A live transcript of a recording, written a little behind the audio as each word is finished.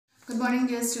Good morning,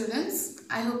 dear students.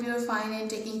 I hope you are fine and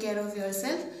taking care of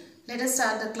yourself. Let us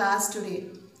start the class today.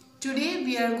 Today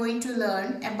we are going to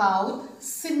learn about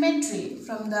symmetry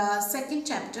from the second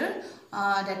chapter,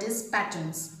 that is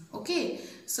patterns. Okay,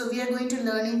 so we are going to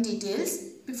learn in details.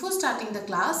 Before starting the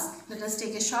class, let us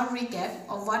take a short recap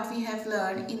of what we have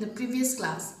learned in the previous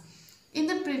class. In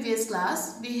the previous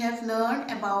class, we have learned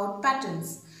about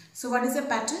patterns. So what is a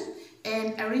pattern?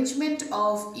 An arrangement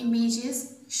of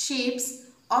images, shapes,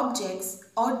 objects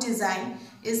or design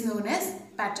is known as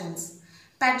patterns.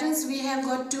 Patterns we have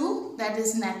got two, that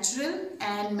is natural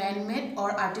and man-made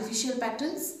or artificial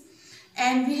patterns.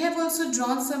 And we have also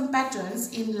drawn some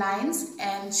patterns in lines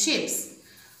and shapes.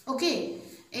 Okay,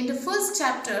 in the first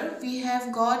chapter we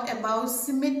have got about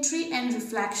symmetry and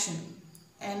reflection.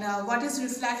 And what is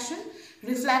reflection?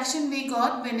 Reflection we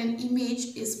got when an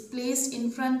image is placed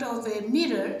in front of a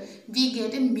mirror, we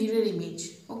get a mirror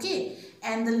image. Okay,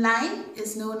 and the line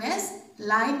is known as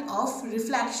line of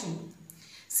reflection.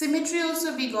 Symmetry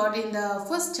also we got in the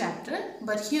first chapter,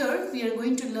 but here we are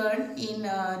going to learn in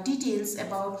details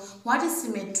about what is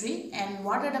symmetry and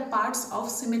what are the parts of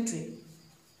symmetry.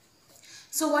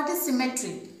 So what is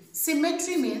symmetry?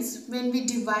 Symmetry means when we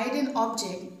divide an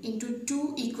object into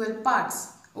two equal parts.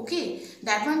 Okay,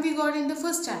 that one we got in the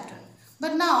first chapter.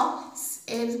 But now,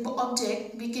 an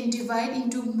object we can divide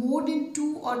into more than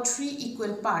 2 or 3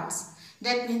 equal parts.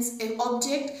 That means an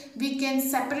object we can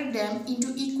separate them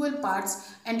into equal parts,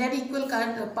 and that equal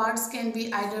parts can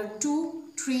be either 2,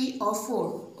 3 or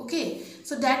 4. Okay,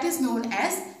 so that is known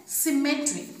as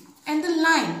symmetry. And the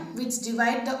line which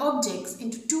divide the objects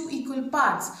into two equal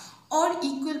parts or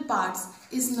equal parts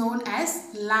is known as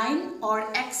line or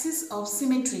axis of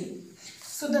symmetry.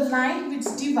 So the line which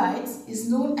divides is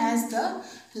known as the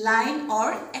line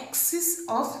or axis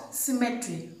of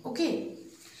symmetry. Okay.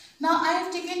 Now I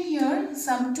have taken here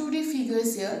some 2D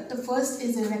figures here. The first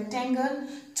is a rectangle,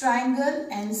 triangle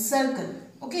and circle.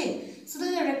 Okay. So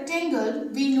in a rectangle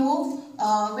we know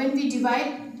when we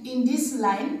divide in this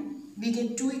line we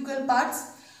get two equal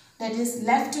parts, that is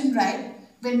left and right.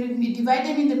 When we divide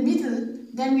them in the middle,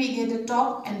 then we get the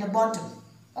top and the bottom.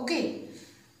 Okay.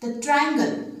 The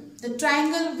triangle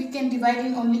we can divide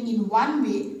in only in one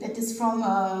way, that is from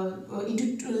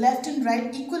into left and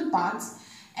right equal parts,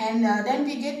 and then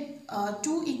we get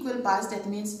two equal parts, that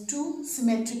means two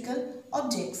symmetrical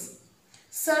objects.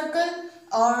 Circle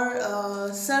or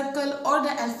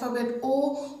the alphabet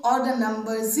O or the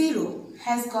number 0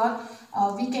 has got,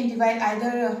 we can divide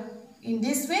either in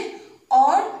this way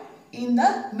or in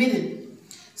the middle.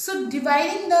 So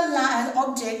dividing the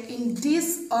object in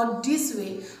this or this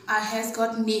way has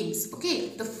got names.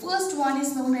 Okay, the first one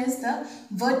is known as the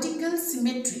vertical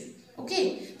symmetry.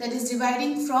 Okay, that is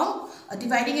dividing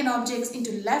an object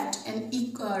into left and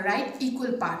right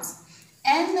equal parts.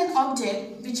 And an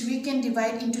object which we can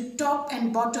divide into top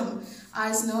and bottom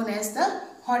is known as the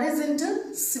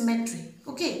horizontal symmetry.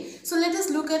 Okay, so let us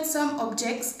look at some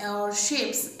objects or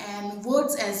shapes and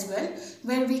words as well,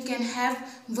 where we can have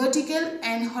vertical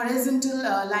and horizontal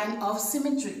line of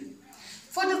symmetry.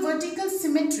 For the vertical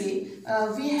symmetry,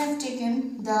 we have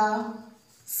taken the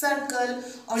circle,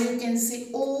 or you can say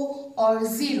O or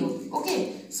 0.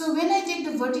 Okay, so when I take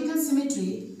the vertical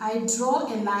symmetry, I draw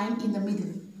a line in the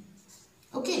middle.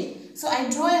 Okay, so I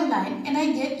draw a line and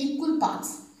I get equal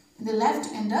parts, the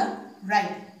left and the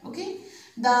right. Okay,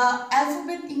 the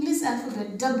alphabet, English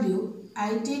alphabet W,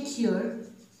 I take here.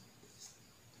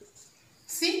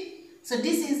 See, so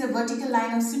this is a vertical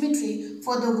line of symmetry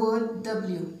for the word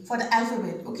W, for the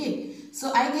alphabet. Okay,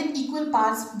 so I get equal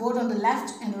parts both on the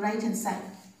left and the right hand side.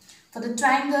 For the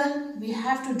triangle, we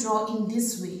have to draw in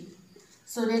this way,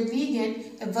 so that we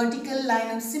get a vertical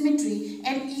line of symmetry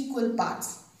and equal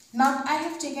parts. Now I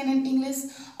have taken an English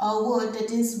word,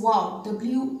 that is wow,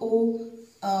 W-O-W.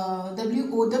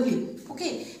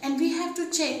 Okay, and we have to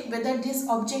check whether this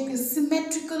object is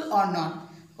symmetrical or not.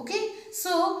 Okay,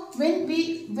 so when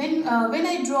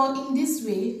I draw in this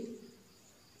way,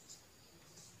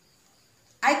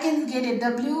 I can get a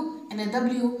W and a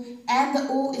W, and the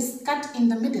O is cut in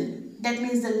the middle. That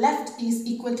means the left is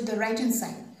equal to the right hand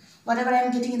side. Whatever I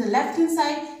am getting in the left hand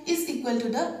side is equal to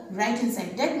the right hand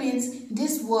side. That means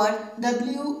this word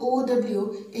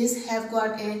W-O-W have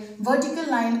got a vertical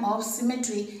line of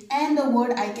symmetry, and the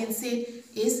word I can say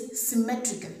is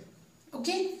symmetrical.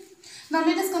 Okay. Now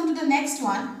let us come to the next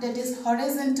one, that is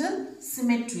horizontal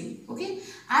symmetry. Okay.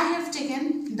 I have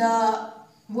taken the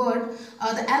word,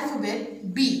 the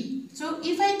alphabet B. So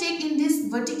if I take in this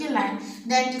vertical line,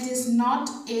 then it is not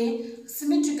a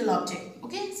symmetrical object.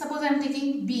 Okay, suppose I am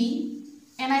taking B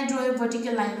and I draw a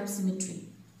vertical line of symmetry.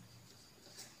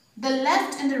 The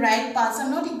left and the right parts are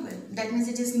not equal. That means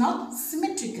it is not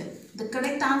symmetrical. The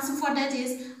correct answer for that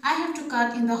is I have to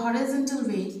cut in the horizontal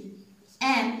way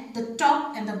and the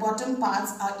top and the bottom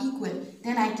parts are equal.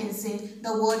 Then I can say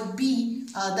the word B,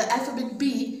 the alphabet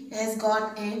B has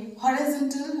got a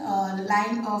horizontal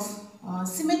line of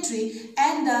symmetry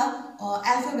and the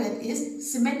alphabet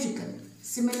is symmetrical.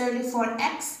 Similarly for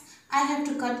X, I have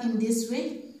to cut in this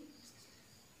way.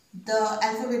 The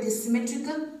alphabet is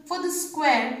symmetrical. For the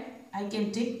square, I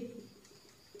can take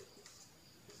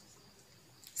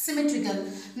symmetrical.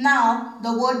 Now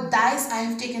the word dice I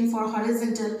have taken for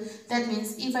horizontal. That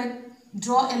means if I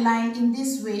draw a line in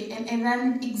this way and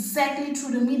run it exactly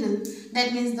through the middle,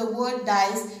 that means the word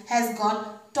dice has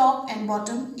got top and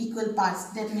bottom equal parts.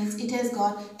 That means it has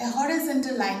got a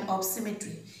horizontal line of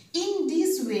symmetry. In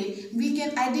this way, we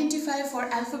can identify for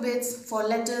alphabets, for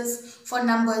letters, for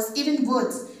numbers, even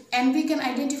words, and we can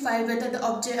identify whether the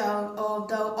object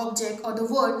or the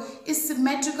word is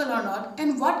symmetrical or not,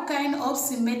 and what kind of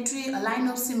symmetry, a line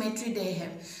of symmetry they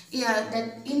have.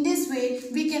 That in this way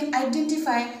we can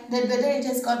identify that whether it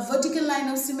has got vertical line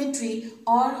of symmetry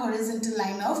or horizontal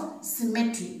line of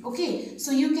symmetry. Okay,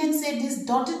 so you can say these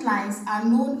dotted lines are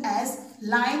known as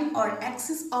line or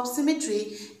axis of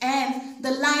symmetry, and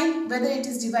the line, whether it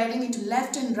is dividing into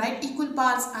left and right equal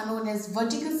parts, are known as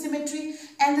vertical symmetry,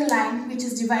 and the line which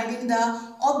is dividing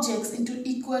the objects into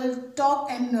equal top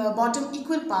and bottom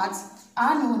equal parts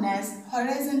are known as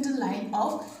horizontal line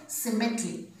of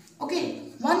symmetry. Okay,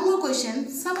 one more question.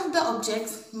 Some of the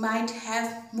objects might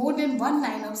have more than one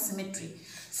line of symmetry.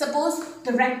 Suppose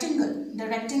the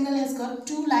rectangle has got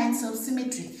two lines of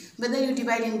symmetry. Whether you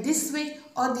divide in this way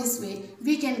or this way,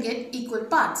 we can get equal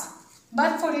parts.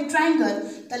 But for a triangle,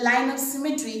 the line of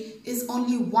symmetry is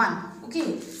only one.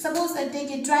 Okay, suppose I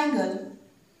take a triangle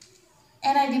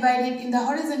and I divide it in the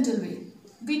horizontal way.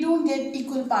 We don't get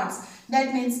equal parts.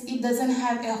 That means it doesn't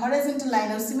have a horizontal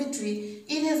line of symmetry.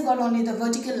 It has got only the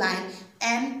vertical line,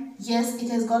 and yes, it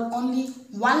has got only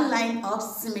one line of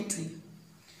symmetry.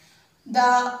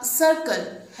 The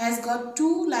circle has got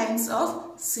two lines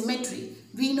of symmetry.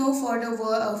 We know for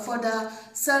the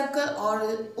circle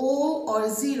or O or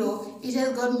 0, it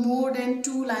has got more than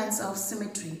two lines of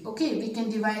symmetry. Okay, we can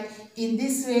divide in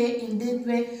this way, in this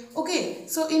way. Okay,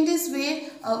 so in this way,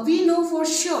 we know for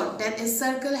sure that a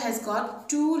circle has got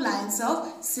two lines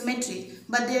of symmetry.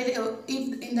 But there,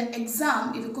 if in the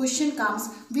exam, if a question comes,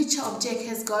 which object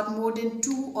has got more than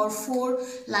 2 or 4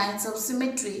 lines of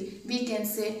symmetry, we can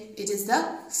say it is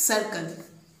the circle.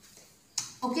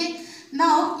 Okay.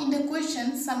 Now in the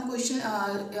question,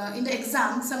 in the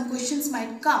exam, some questions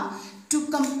might come to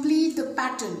complete the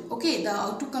pattern. Okay,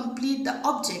 to complete the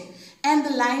object, and the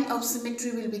line of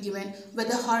symmetry will be given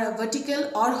whether vertical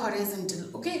or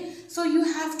horizontal. Okay, so you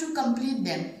have to complete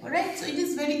them. Alright, so it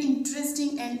is very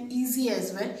interesting and easy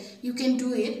as well. You can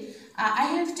do it. I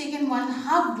have taken one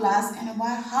half glass and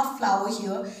one half flower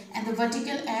here, and the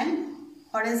vertical and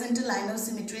horizontal line of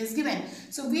symmetry is given.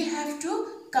 So we have to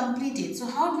complete it. So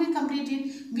how do we complete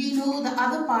it? We know the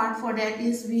other part for that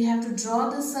is we have to draw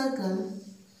the circle.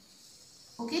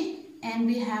 Okay, and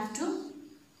we have to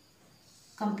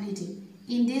complete it.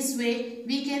 In this way,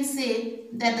 we can say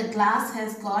that the glass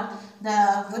has got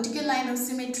the vertical line of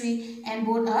symmetry and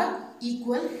both are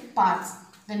equal parts.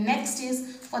 The next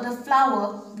is for the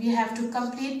flower, we have to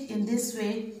complete in this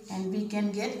way, and we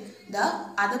can get the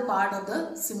other part of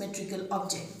the symmetrical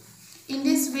object. In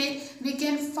this way, we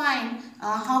can find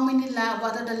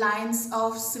what are the lines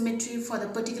of symmetry for the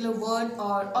particular word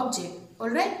or object.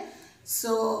 Alright,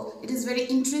 so it is very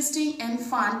interesting and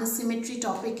fun, the symmetry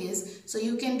topic is. So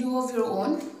you can do of your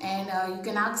own, and you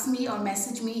can ask me or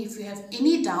message me if you have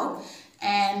any doubt.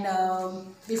 And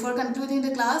before concluding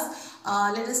the class,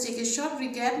 let us take a short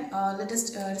recap. Let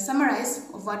us summarize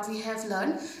of what we have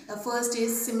learned. The first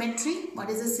is symmetry.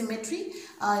 What is a symmetry?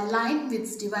 A line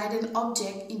which divides an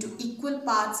object into equal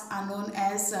parts are known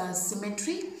as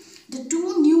symmetry. The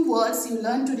two new words you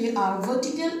learned today are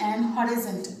vertical and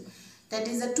horizontal. That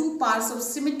is the two parts of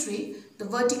symmetry. The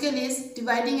vertical is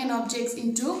dividing an object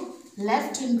into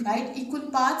left and right equal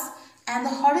parts, and the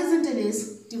horizontal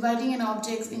is dividing an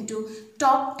object into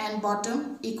top and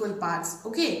bottom equal parts.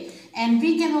 Okay, and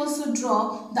we can also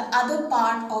draw the other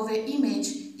part of an image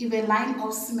if a line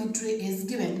of symmetry is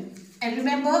given. And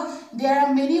remember, there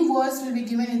are many words will be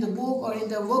given in the book or in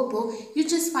the workbook. You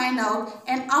just find out,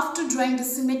 and after drawing the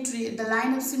symmetry, the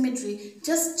line of symmetry,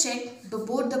 just check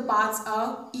both the parts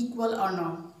are equal or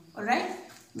not. Alright,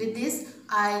 with this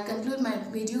I conclude my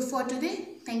video for today.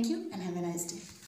 Thank you and have a nice day.